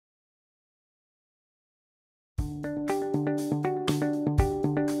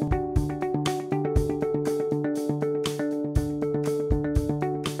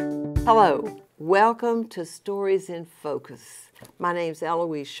Hello, welcome to Stories in Focus. My name's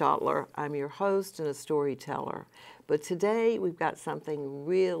Eloise Schottler. I'm your host and a storyteller. But today we've got something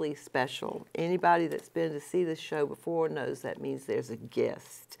really special. Anybody that's been to see this show before knows that means there's a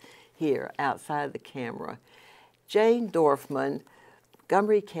guest here outside the camera. Jane Dorfman,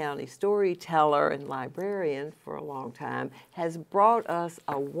 Montgomery County storyteller and librarian for a long time, has brought us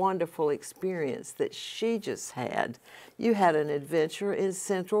a wonderful experience that she just had. You had an adventure in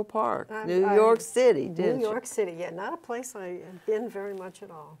Central Park, New York City, didn't you? New York City, yeah, not a place I have been very much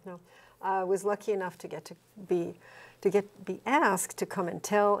at all. No, I was lucky enough to be asked to come and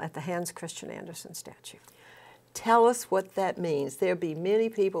tell at the Hans Christian Andersen statue. Tell us what that means. There'll be many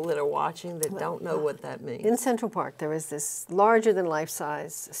people that are watching that don't know what that means. In Central Park, there is this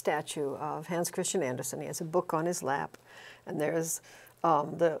larger-than-life-size statue of Hans Christian Andersen. He has a book on his lap, and there's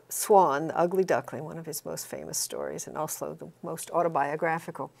the swan, the ugly duckling, one of his most famous stories, and also the most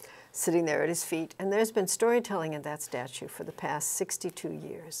autobiographical, sitting there at his feet. And there's been storytelling in that statue for the past 62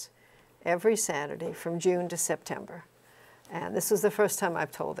 years, every Saturday from June to September. And this was the first time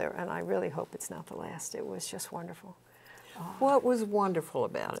I've told there, and I really hope it's not the last. It was just wonderful. What was wonderful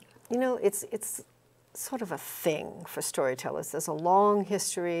about it? You know, it's sort of a thing for storytellers. There's a long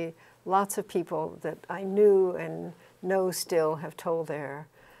history. Lots of people that I knew and know still have told there.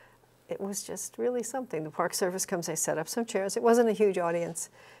 It was just really something. The Park Service comes, they set up some chairs. It wasn't a huge audience.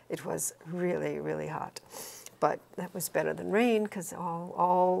 It was really, really hot. But that was better than rain, because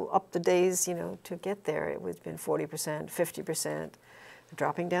all up the days, you know, to get there, it would have been 40%, 50%,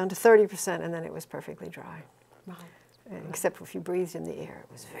 dropping down to 30%, and then it was perfectly dry. Right. Except if you breathed in the air,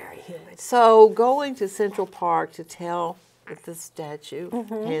 it was very humid. So going to Central Park to tell at the statue,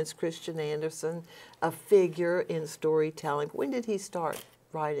 Hans Christian Andersen, a figure in storytelling. When did he start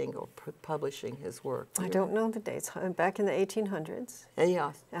writing or publishing his work? I don't know the dates. Back in the 1800s.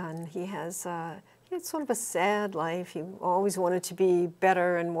 Yeah. And he has... It's sort of a sad life. He always wanted to be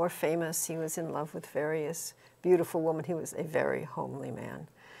better and more famous. He was in love with various beautiful women. He was a very homely man.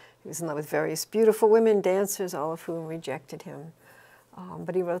 He was in love with various beautiful women, dancers, all of whom rejected him.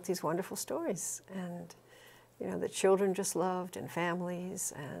 But he wrote these wonderful stories, and you know, the children just loved, and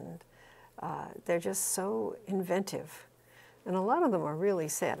families, and they're just so inventive. And a lot of them are really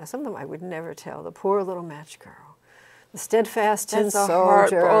sad. Now, some of them I would never tell. The poor little match girl. The steadfast tin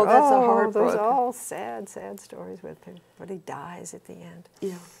soldier. Oh, that's a heartbreak. Those are all sad, sad stories with him. But he dies at the end.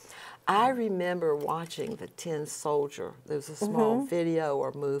 Yeah. I remember watching The Tin Soldier. There was a small video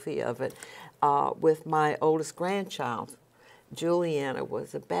or movie of it with my oldest grandchild. Juliana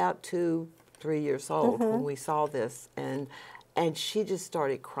was about 2, 3 years old when we saw this. And she just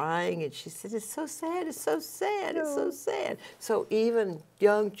started crying, and she said, "It's so sad, it's so sad, it's so sad." So even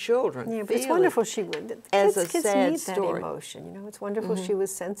young children yeah, but feel it's wonderful she would. As a kids sad need story. That emotion, you know. It's wonderful she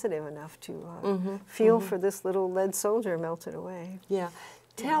was sensitive enough to feel for this little lead soldier melted away. Yeah.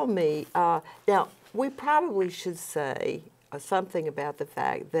 Tell me, now, we probably should say something about the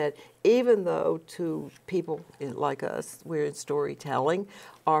fact that even though to people like us, we're in storytelling,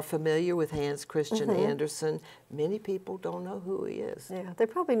 are familiar with Hans Christian Andersen, many people don't know who he is. Yeah, they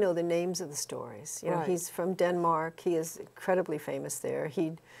probably know the names of the stories. You know, he's from Denmark. He is incredibly famous there.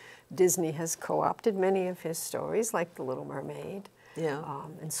 Disney has co-opted many of his stories, like The Little Mermaid,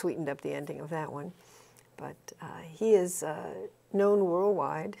 and sweetened up the ending of that one. But he is known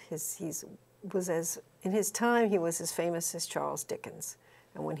worldwide. In his time, he was as famous as Charles Dickens.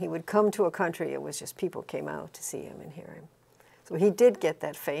 And when he would come to a country, it was just people came out to see him and hear him. So he did get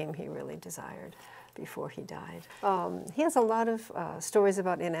that fame he really desired before he died. He has a lot of stories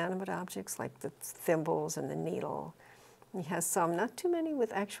about inanimate objects, like the thimbles and the needle. He has some, not too many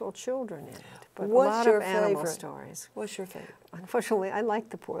with actual children in it, but a lot of animal stories. What's your favorite? Unfortunately, I like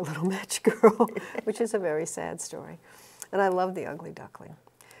The Poor Little Match Girl, which is a very sad story. And I love The Ugly Duckling.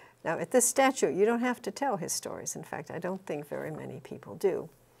 Now, at this statue, you don't have to tell his stories. In fact, I don't think very many people do.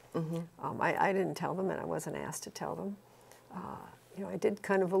 I didn't tell them, and I wasn't asked to tell them. You know, I did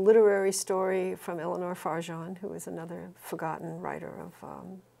kind of a literary story from Eleanor Farjeon, who is another forgotten writer of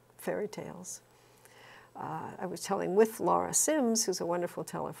fairy tales. I was telling with Laura Sims, who's a wonderful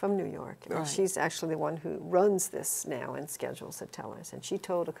teller from New York. And she's actually the one who runs this now and schedules the tellers. And she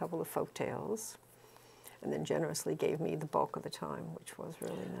told a couple of folk tales, and then generously gave me the bulk of the time, which was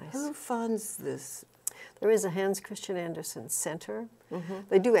really nice. Who funds this? There is a Hans Christian Andersen Center.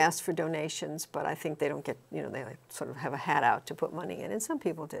 They do ask for donations, but I think they don't get, you know, they like sort of have a hat out to put money in, and some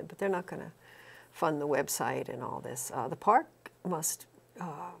people did, but they're not going to fund the website and all this. The park must,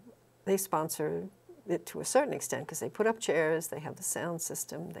 they sponsor it to a certain extent because they put up chairs, they have the sound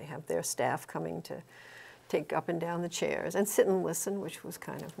system, they have their staff coming to take up and down the chairs and sit and listen, which was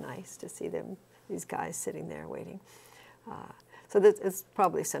kind of nice to see them, these guys sitting there waiting. So it's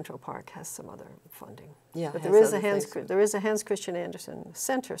probably Central Park has some other funding. Yeah, but there is a Hans Christian Andersen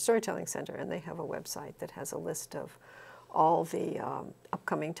Center, Storytelling Center, and they have a website that has a list of all the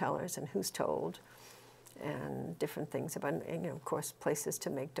upcoming tellers and who's told, and different things about, and, of course, places to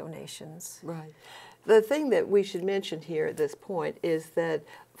make donations. Right. The thing that we should mention here at this point is that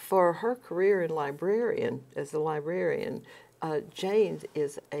for her career as a librarian, Jane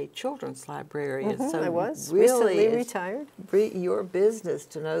is a children's librarian. So I was really recently retired. Your business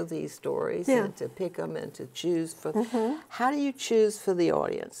to know these stories and to pick them and to choose for. How do you choose for the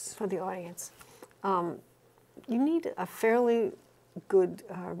audience? For the audience, you need a fairly good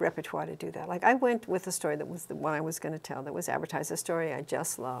repertoire to do that. Like I went with a story that was the one I was going to tell that was advertised, a story I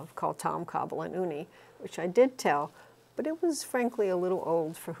just love called Tom, Cobble, and Uni, which I did tell, but it was frankly a little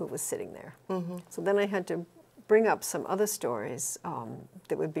old for who was sitting there. So then I had to bring up some other stories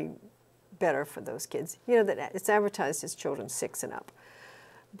that would be better for those kids. You know, that it's advertised as children 6 and up.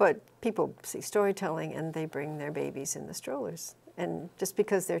 But people see storytelling and they bring their babies in the strollers. And just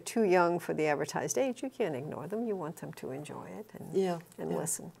because they're too young for the advertised age, you can't ignore them. You want them to enjoy it and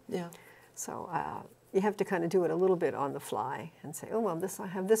listen. Yeah. So you have to kind of do it a little bit on the fly and say, oh, well, I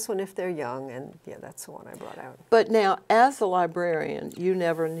have this one if they're young, and yeah, that's the one I brought out. But now, as a librarian, you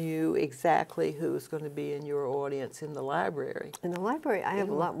never knew exactly who was going to be in your audience in the library. In the library, I have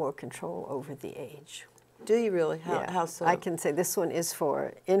a lot more control over the age. Do you really? How so? I can say this one is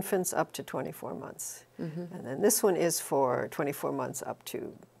for infants up to 24 months. And then this one is for 24 months up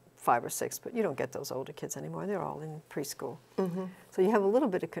to 5 or 6, but you don't get those older kids anymore. They're all in preschool. So you have a little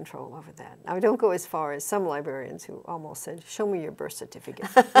bit of control over that. Now, I don't go as far as some librarians who almost said, show me your birth certificate.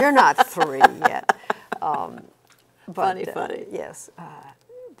 You're not 3 yet. Funny. Yes.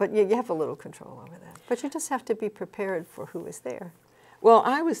 But you have a little control over that. But you just have to be prepared for who is there. Well,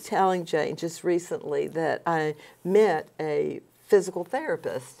 I was telling Jane just recently that I met a physical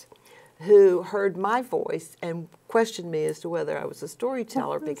therapist who heard my voice and questioned me as to whether I was a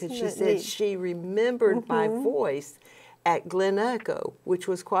storyteller because she said she remembered my voice at Glen Echo, which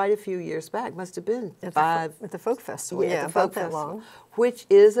was quite a few years back. Must have been at the Folk Festival. Yeah, about that long. Which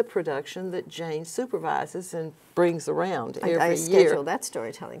is a production that Jane supervises and brings around every year. I schedule that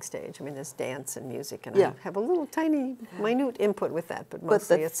storytelling stage. I mean, there's dance and music, and I have a little tiny, minute input with that, but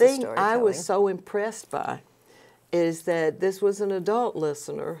mostly it's the storytelling. But the thing I was so impressed by is that this was an adult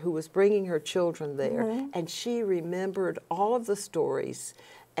listener who was bringing her children there, and she remembered all of the stories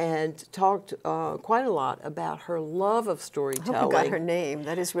and talked quite a lot about her love of storytelling. I hope you got her name.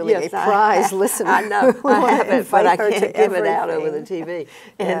 That is really a prize listener. I know. I have it, but I can't give it out over the TV.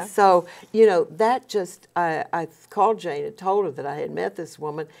 And so, you know, that just, I called Jane and told her that I had met this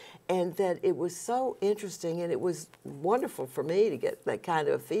woman and that it was so interesting, and it was wonderful for me to get that kind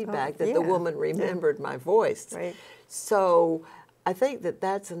of feedback that the woman remembered my voice. Right. So I think that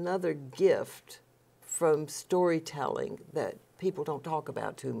that's another gift from storytelling that people don't talk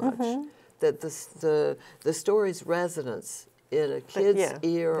about too much. That the story's resonance in a kid's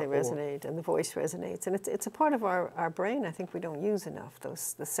ear. They resonate, and the voice resonates. And it's a part of our brain I think we don't use enough,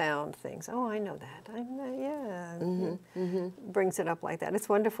 the sound things. Oh, I know that. Brings it up like that. It's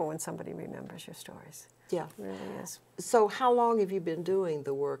wonderful when somebody remembers your stories. Yeah. It really is. So how long have you been doing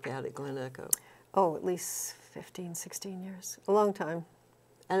the work out at Glen Echo? Oh, at least 15, 16 years. A long time.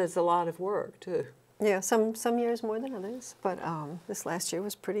 And it's a lot of work, too. Yeah, some years more than others. But this last year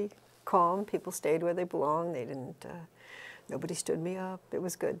was pretty calm. People stayed where they belonged. They didn't... Nobody stood me up. It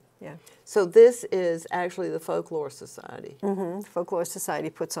was good, yeah. So this is actually the Folklore Society. The Folklore Society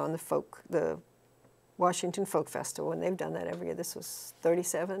puts on the Washington Folk Festival, and they've done that every year. This was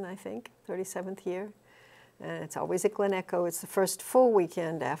 37, I think, 37th year. And it's always at Glen Echo. It's the first full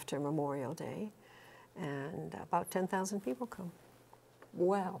weekend after Memorial Day, and about 10,000 people come.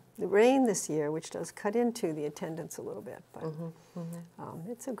 Wow. The rain this year, which does cut into the attendance a little bit, but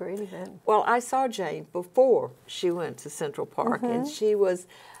it's a great event. Well, I saw Jane before she went to Central Park, and she was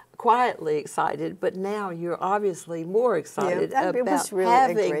quietly excited, but now you're obviously more excited about it was really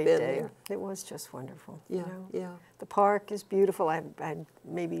having a great been day. there. It was just wonderful. Yeah, you know? yeah. The park is beautiful. I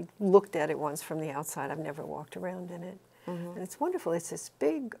maybe looked at it once from the outside. I've never walked around in it. And it's wonderful. It's this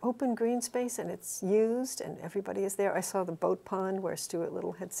big open green space, and it's used, and everybody is there. I saw the boat pond where Stuart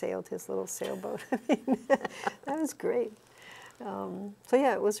Little had sailed his little sailboat. I mean, that was great. So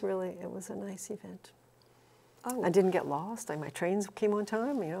yeah, it was a nice event. Oh. I didn't get lost. My trains came on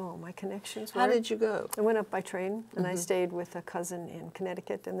time. You know, all my connections were. How did you go? I went up by train, and I stayed with a cousin in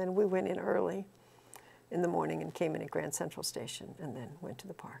Connecticut, and then we went in early. in the morning and came in at Grand Central Station and then went to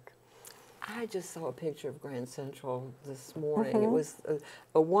the park. I just saw a picture of Grand Central this morning. It was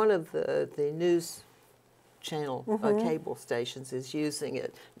one of the news channel cable stations is using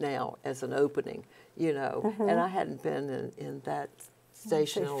it now as an opening, you know, and I hadn't been in that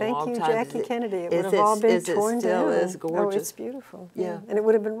station in a long time. Thank you, Jackie Kennedy. It would have all been torn down. It still is gorgeous. Oh, it's beautiful. Yeah. And it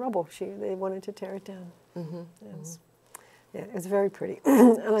would have been rubble. They wanted to tear it down. Yeah, it was very pretty.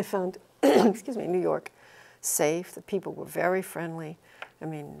 And I found, excuse me, New York safe. The people were very friendly. I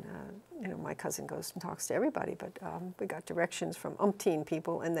mean, you know, my cousin goes and talks to everybody, but we got directions from umpteen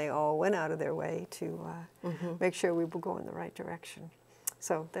people, and they all went out of their way to make sure we were going the right direction.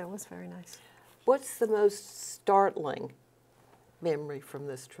 So that was very nice. What's the most startling memory from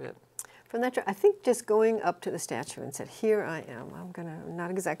this trip? From that trip, I think just going up to the statue and said, "Here I am. I'm not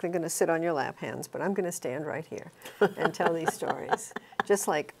exactly gonna sit on your lap, Hans, but I'm gonna stand right here and tell these stories." Just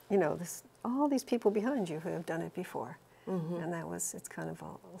like, you know, all these people behind you who have done it before. And it's kind of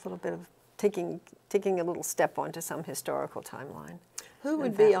a little bit of taking a little step onto some historical timeline. Who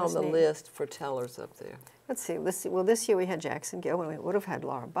would be on the list for tellers up there? Let's see. Well, this year we had Jackson Gill, and we would have had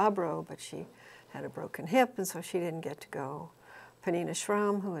Laura Bobrow, but she had a broken hip, and so she didn't get to go. Penina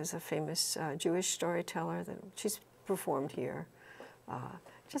Schramm, who is a famous Jewish storyteller, she's performed here.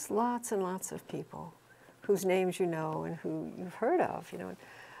 Just lots and lots of people whose names you know and who you've heard of, you know.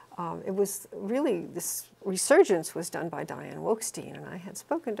 It was really, this resurgence was done by Diane Wolkstein, and I had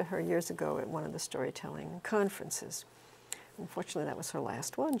spoken to her years ago at one of the storytelling conferences. Unfortunately, that was her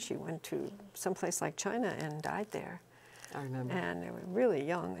last one. She went to someplace like China and died there. I remember. And they were really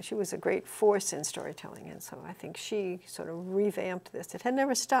young. She was a great force in storytelling, and so I think she sort of revamped this. It had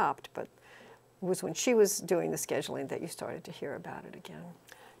never stopped, but it was when she was doing the scheduling that you started to hear about it again.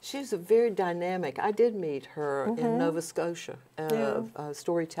 She's a very dynamic. I did meet her in Nova Scotia,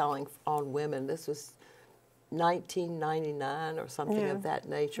 storytelling on women. This was 1999 or something of that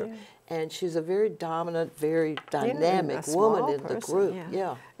nature. And she's a very dominant, very dynamic woman in the group.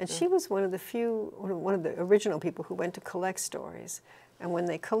 And she was one of the few, one of the original people who went to collect stories. And when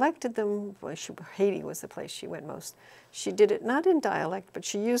they collected them, well, Haiti was the place she went most. She did it not in dialect, but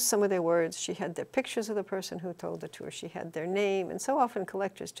she used some of their words. She had the pictures of the person who told it to her. She had their name. And so often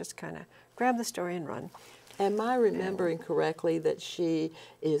collectors just kind of grab the story and run. Am I remembering correctly that she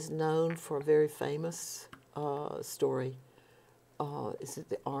is known for a very famous story? Is it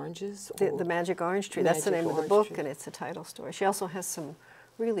The Oranges? The Magic Orange Tree. That's the name of the book, and it's a title story. She also has some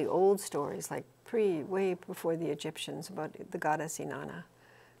really old stories, like way before the Egyptians, about the goddess Inanna.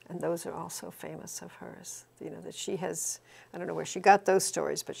 And those are also famous of hers. You know, that she has, I don't know where she got those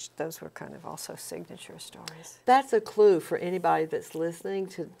stories, but those were kind of also signature stories. That's a clue for anybody that's listening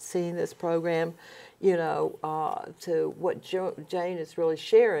to seeing this program, you know, to what Jane is really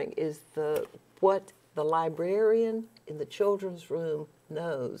sharing is what the librarian in the children's room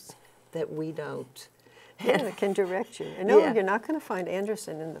knows that we don't. Yeah, it can direct you. And no, you're not going to find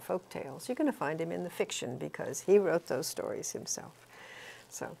Anderson in the folk tales. You're going to find him in the fiction because he wrote those stories himself.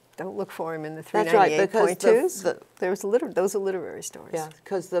 So don't look for him in the 398.2s. Those are literary stories. Yeah,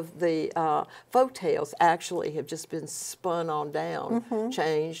 because the folk tales actually have just been spun on down,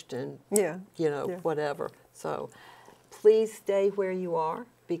 changed, and you know, whatever. So please stay where you are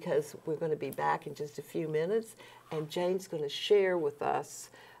because we're going to be back in just a few minutes, and Jane's going to share with us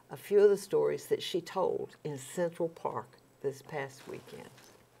a few of the stories that she told in Central Park this past weekend.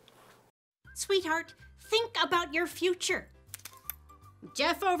 Sweetheart, think about your future.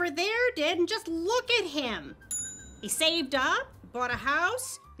 Jeff over there did, and just look at him. He saved up, bought a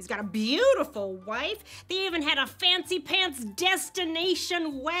house, he's got a beautiful wife, they even had a fancy pants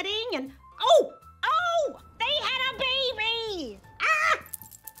destination wedding, and oh, they had a baby! Ah!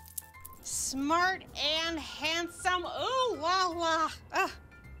 Smart and handsome, ooh la la.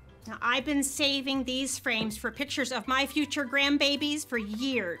 Now, I've been saving these frames for pictures of my future grandbabies for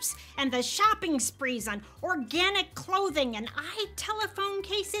years, and the shopping sprees on organic clothing and telephone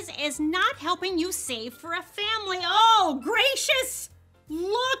cases is not helping you save for a family. Oh, gracious!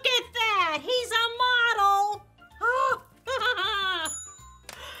 Look at that! He's a model! Oh.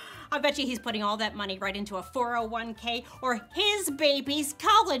 I bet you he's putting all that money right into a 401k or his baby's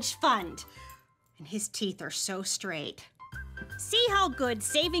college fund. And his teeth are so straight. See how good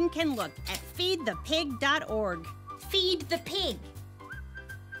saving can look at feedthepig.org. Feed the pig.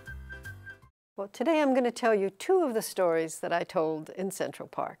 Well, today I'm going to tell you two of the stories that I told in Central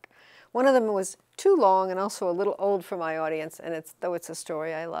Park. One of them was too long and also a little old for my audience, and though it's a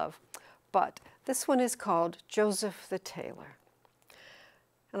story I love. But this one is called Joseph the Tailor.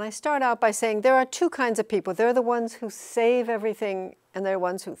 And I start out by saying there are two kinds of people. There are the ones who save everything, and there are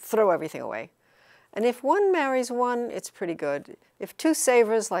ones who throw everything away. And if one marries one, it's pretty good. If two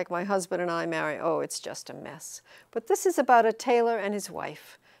savers like my husband and I marry, oh, it's just a mess. But this is about a tailor and his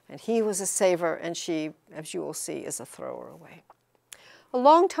wife. And he was a saver, and she, as you will see, is a thrower away. A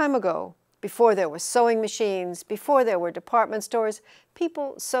long time ago, before there were sewing machines, before there were department stores,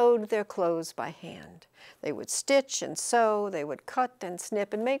 people sewed their clothes by hand. They would stitch and sew, they would cut and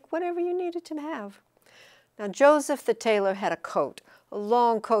snip and make whatever you needed to have. Now Joseph the tailor had a coat, a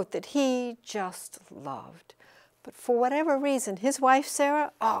long coat that he just loved. But for whatever reason, his wife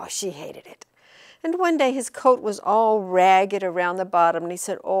Sarah, oh, she hated it. And one day his coat was all ragged around the bottom, and he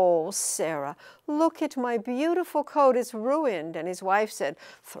said, "Oh, Sarah, look at my beautiful coat, it's ruined." And his wife said,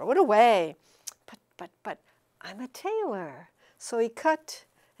 "Throw it away." But I'm a tailor. So he cut,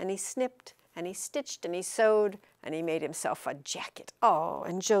 and he snipped, and he stitched, and he sewed, and he made himself a jacket. Oh,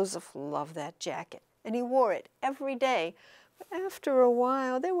 and Joseph loved that jacket, and he wore it every day. But after a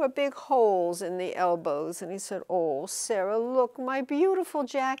while, there were big holes in the elbows, and he said, "Oh, Sarah, look, my beautiful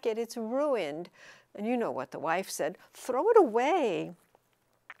jacket, it's ruined." And you know what the wife said, "Throw it away."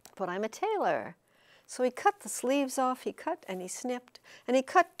 But I'm a tailor. So he cut the sleeves off, he cut and he snipped, and he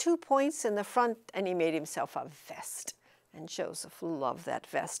cut 2 points in the front, and he made himself a vest. And Joseph loved that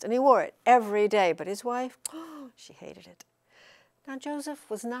vest, and he wore it every day. But his wife, oh, she hated it. Now, Joseph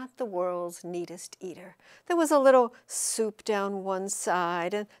was not the world's neatest eater. There was a little soup down one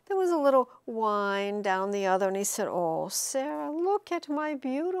side, and there was a little wine down the other, and he said, "Oh, Sarah, look at my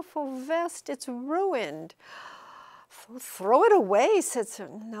beautiful vest. It's ruined." "Throw it away," said Sarah.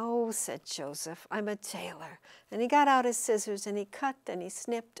 "No," said Joseph, "I'm a tailor." And he got out his scissors, and he cut, and he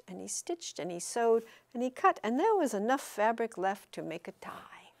snipped, and he stitched, and he sewed, and he cut, and there was enough fabric left to make a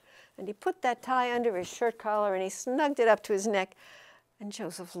tie. And he put that tie under his shirt collar, and he snugged it up to his neck. And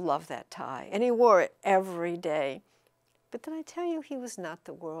Joseph loved that tie, and he wore it every day. But did I tell you he was not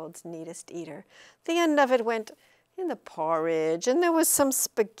the world's neatest eater? The end of it went in the porridge, and there was some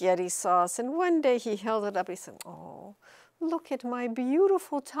spaghetti sauce, and one day he held it up, and he said, "Oh, look at my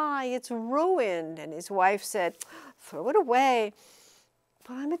beautiful tie, it's ruined." And his wife said, "Throw it away."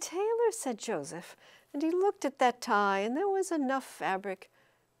 "But I'm a tailor," said Joseph. And he looked at that tie, and there was enough fabric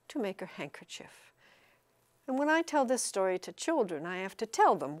to make a handkerchief. And when I tell this story to children, I have to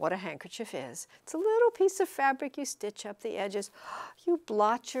tell them what a handkerchief is. It's a little piece of fabric, you stitch up the edges. You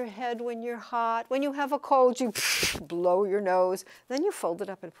blot your head when you're hot. When you have a cold, you blow your nose. Then you fold it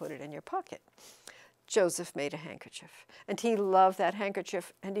up and put it in your pocket. Joseph made a handkerchief, and he loved that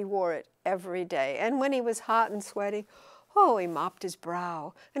handkerchief, and he wore it every day. And when he was hot and sweaty, oh, he mopped his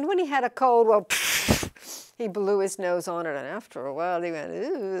brow. And when he had a cold, well, he blew his nose on it, and after a while he went,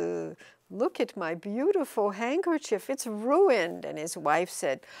 "Ooh, look at my beautiful handkerchief, it's ruined." And his wife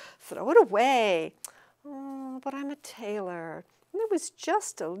said, "Throw it away." "Oh, but I'm a tailor." And there was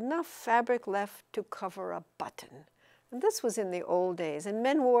just enough fabric left to cover a button. And this was in the old days, and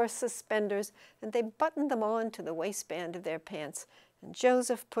men wore suspenders, and they buttoned them on to the waistband of their pants. And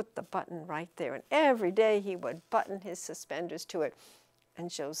Joseph put the button right there, and every day he would button his suspenders to it.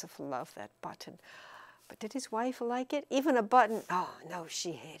 And Joseph loved that button. But did his wife like it? Even a button? Oh, no,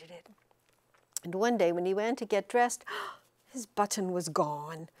 she hated it. And one day when he went to get dressed, his button was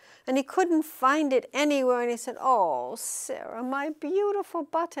gone, and he couldn't find it anywhere. And he said, "Oh, Sarah, my beautiful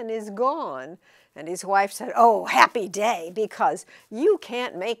button is gone." And his wife said, "Oh, happy day, because you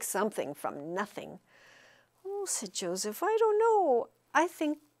can't make something from nothing." "Oh," said Joseph, "I don't know. I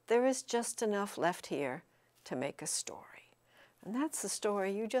think there is just enough left here to make a story." And that's the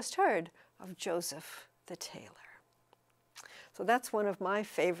story you just heard of Joseph the tailor. So that's one of my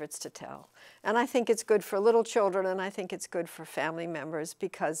favorites to tell. And I think it's good for little children, and I think it's good for family members,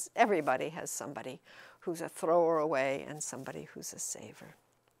 because everybody has somebody who's a thrower away and somebody who's a saver.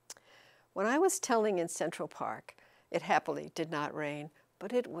 When I was telling in Central Park, it happily did not rain,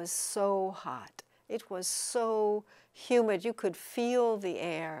 but it was so hot. It was so humid. You could feel the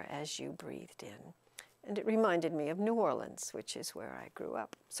air as you breathed in. And it reminded me of New Orleans, which is where I grew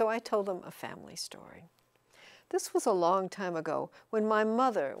up. So I told them a family story. This was a long time ago, when my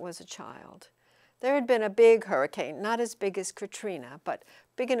mother was a child. There had been a big hurricane, not as big as Katrina, but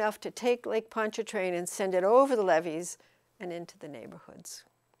big enough to take Lake Pontchartrain and send it over the levees and into the neighborhoods.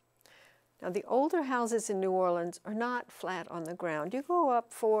 Now, the older houses in New Orleans are not flat on the ground. You go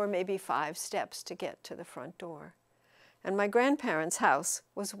up 4, maybe 5 steps to get to the front door. And my grandparents' house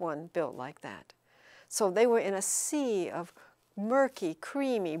was one built like that. So they were in a sea of murky,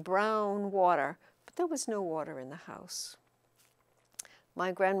 creamy, brown water, but there was no water in the house.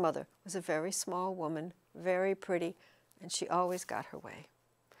 My grandmother was a very small woman, very pretty, and she always got her way.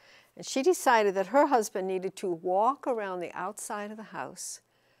 And she decided that her husband needed to walk around the outside of the house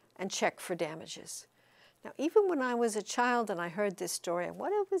and check for damages. Now, even when I was a child and I heard this story,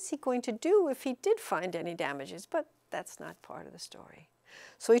 what was he going to do if he did find any damages? But that's not part of the story.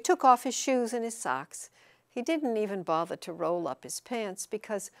 So he took off his shoes and his socks. He didn't even bother to roll up his pants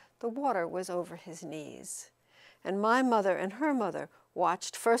because the water was over his knees. And my mother and her mother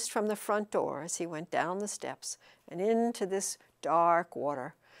watched first from the front door as he went down the steps and into this dark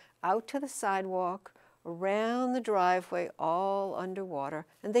water, out to the sidewalk, around the driveway, all underwater,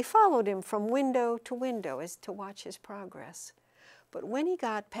 and they followed him from window to window as to watch his progress. But when he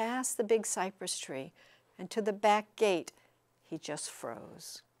got past the big cypress tree and to the back gate, he just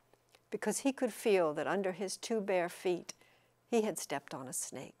froze, because he could feel that under his 2 bare feet, he had stepped on a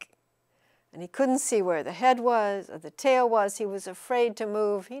snake. And he couldn't see where the head was or the tail was. He was afraid to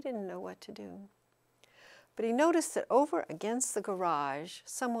move. He didn't know what to do. But he noticed that over against the garage,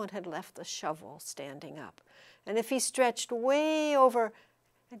 someone had left a shovel standing up. And if he stretched way over,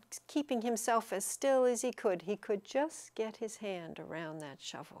 and keeping himself as still as he could just get his hand around that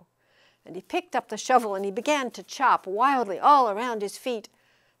shovel. And he picked up the shovel and he began to chop wildly all around his feet.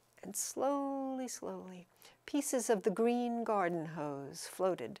 And slowly, slowly, pieces of the green garden hose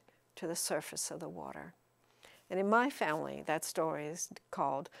floated to the surface of the water. And in my family, that story is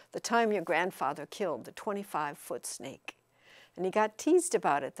called The Time Your Grandfather Killed the 25-Foot Snake. And he got teased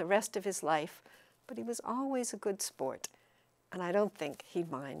about it the rest of his life, but he was always a good sport. And I don't think he'd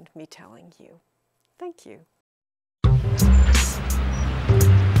mind me telling you. Thank you.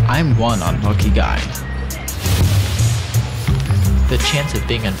 I'm one unlucky guy. The chance of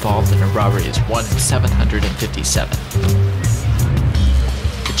being involved in a robbery is 1 in 757.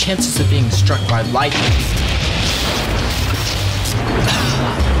 The chances of being struck by lightning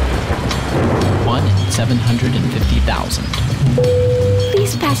 1 in 750,000.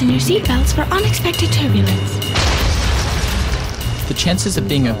 Please fasten your seatbelts for unexpected turbulence. The chances of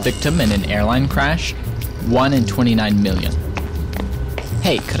being a victim in an airline crash 1 in 29 million.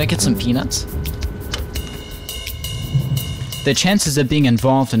 Hey, could I get some peanuts? The chances of being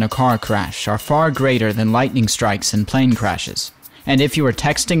involved in a car crash are far greater than lightning strikes and plane crashes. And if you are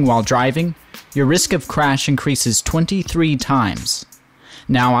texting while driving, your risk of crash increases 23 times.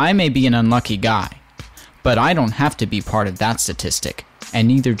 Now, I may be an unlucky guy, but I don't have to be part of that statistic, and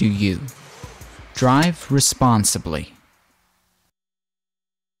neither do you. Drive responsibly.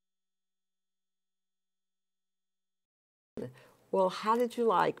 Well, how did you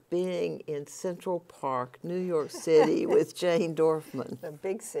like being in Central Park, New York City, with Jane Dorfman? A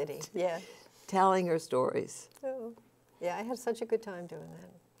big city, yeah. Telling her stories. Oh, yeah, I had such a good time doing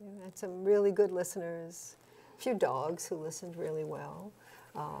that. I had some really good listeners, a few dogs who listened really well.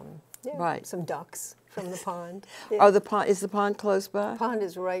 Yeah, right. Some ducks from the pond. Yeah. Oh, is the pond close by? The pond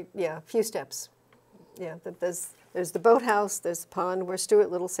is right, yeah, a few steps. Yeah, there's the boathouse, there's the pond where Stuart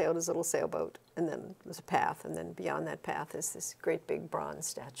Little sailed his little sailboat, and then there's a path, and then beyond that path is this great big bronze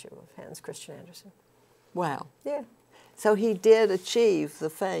statue of Hans Christian Andersen. Wow. Yeah. So he did achieve the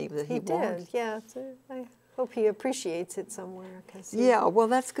fame that he wanted. He did, yeah. So I hope he appreciates it somewhere. Yeah, well,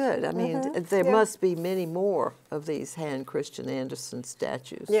 that's good. I mean, there must be many more of these Hans Christian Andersen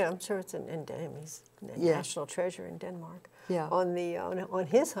statues. Yeah, I'm sure it's he's a national treasure in Denmark. Yeah. On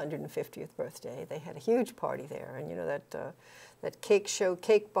his 150th birthday, they had a huge party there, and you know that cake show,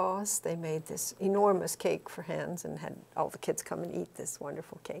 Cake Boss. They made this enormous cake for Hans and had all the kids come and eat this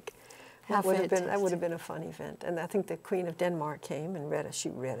wonderful cake. That would have been a fun event, and I think the Queen of Denmark came and she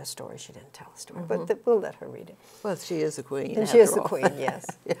read a story. She didn't tell a story, but we'll let her read it. Well, she is a queen. And she is the all. queen, yes.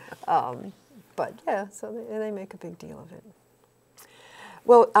 Yeah. But yeah, so they make a big deal of it.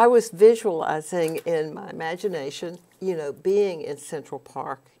 Well, I was visualizing in my imagination, you know, being in Central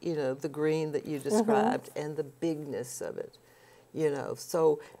Park, you know, the green that you described and the bigness of it, you know.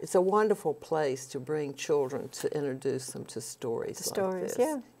 So it's a wonderful place to bring children to introduce them to stories like this.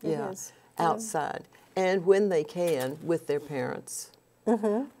 Yeah, it is. Outside. And when they can, with their parents.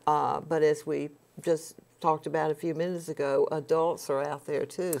 But as we just talked about a few minutes ago, adults are out there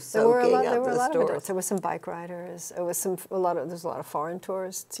too, soaking up the stories. There were a lot of adults. There were some bike riders. There's a lot of foreign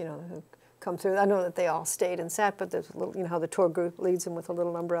tourists, you know, who come through. I know that they all stayed and sat, but there's a little, you know, how the tour group leads them with a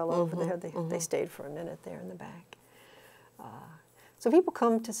little umbrella over there. They stayed for a minute there in the back. So people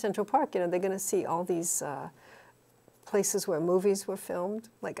come to Central Park, you know, they're going to see all these places where movies were filmed.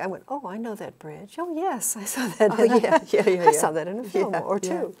 Like I went, oh, I know that bridge. Oh yes, I saw that. I saw that in a film or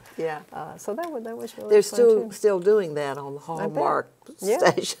two. Yeah. So that was really. They're fun still doing that on the Hallmark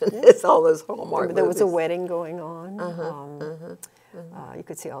station. Yeah. It's all those Hallmark movies. There was a wedding going on. You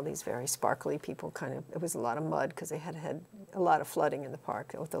could see all these very sparkly people. It was a lot of mud because they had a lot of flooding in the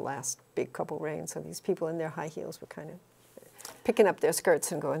park with the last big couple rains. So these people in their high heels were kind of picking up their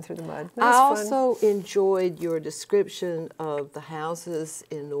skirts and going through the mud. I also enjoyed your description of the houses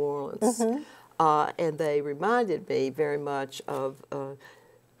in New Orleans, and they reminded me very much of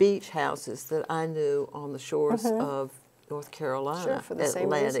beach houses that I knew on the shores of North Carolina, for the same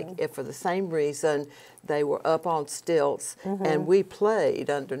reason. For the same reason. They were up on stilts, and we played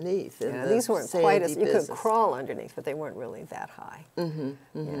underneath. In these weren't quite as, you could crawl underneath, but they weren't really that high.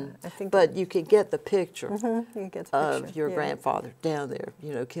 Yeah, I think but you can get the picture, you get the of your grandfather down there,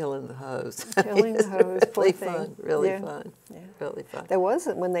 you know, killing the hose. Killing the hose, really poor fun, thing. really fun, really fun. There was,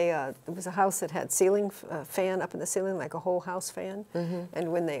 when they, there was a house that had ceiling fan up in the ceiling, like a whole house fan,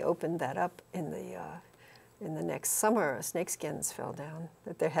 and when they opened that up in the next summer, snakeskins fell down.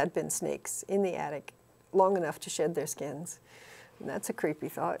 That there had been snakes in the attic long enough to shed their skins. And that's a creepy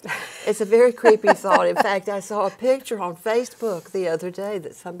thought. It's a very creepy thought. In fact, I saw a picture on Facebook the other day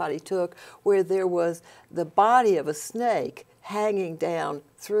that somebody took where there was the body of a snake hanging down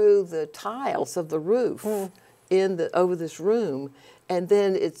through the tiles of the roof over this room, and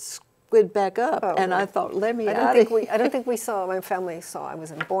then it's squid back up, and I thought, let me out of here. I don't think we saw, my family saw, I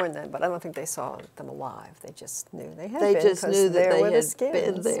wasn't born then, but I don't think they saw them alive. They just knew they had been. They just knew that they had skins.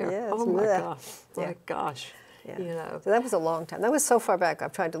 been there. Yes. Oh my gosh, my gosh. Yeah. You know. So that was a long time. That was so far back.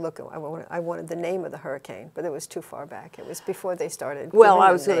 I've tried to look. I wanted the name of the hurricane, but it was too far back. It was before they started. Well,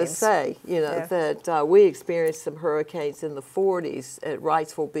 I was going to say, you know, Yeah. that we experienced some hurricanes in the 40s at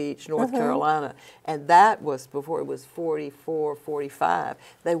Wrightsville Beach, North Carolina, and that was before it was 44, 45.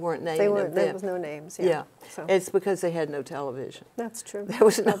 They weren't naming them then. There was no names. Yeah. So. It's because they had no television. That's true. There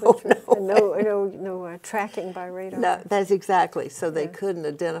was no tracking by radar. No, that's exactly. So they couldn't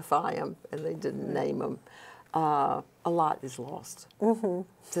identify them, and they didn't name them. A lot is lost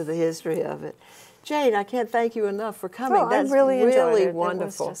to the history of it. Jane, I can't thank you enough for coming. That's I really enjoyed it.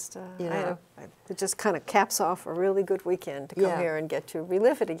 wonderful. It was just, it just kind of caps off a really good weekend to come here and get to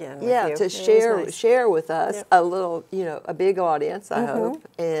relive it again with you. To share with us a little, a big audience, I hope.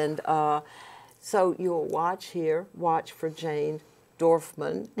 And so you'll watch for Jane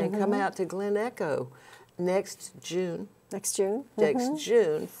Dorfman, and come out to Glen Echo next June. Next June? Next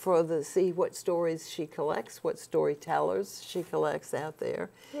June see what stories she collects, what storytellers she collects out there.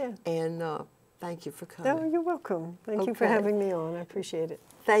 Yeah. And thank you for coming. Oh, you're welcome. Thank you for having me on. I appreciate it.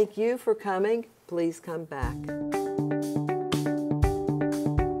 Thank you for coming. Please come back.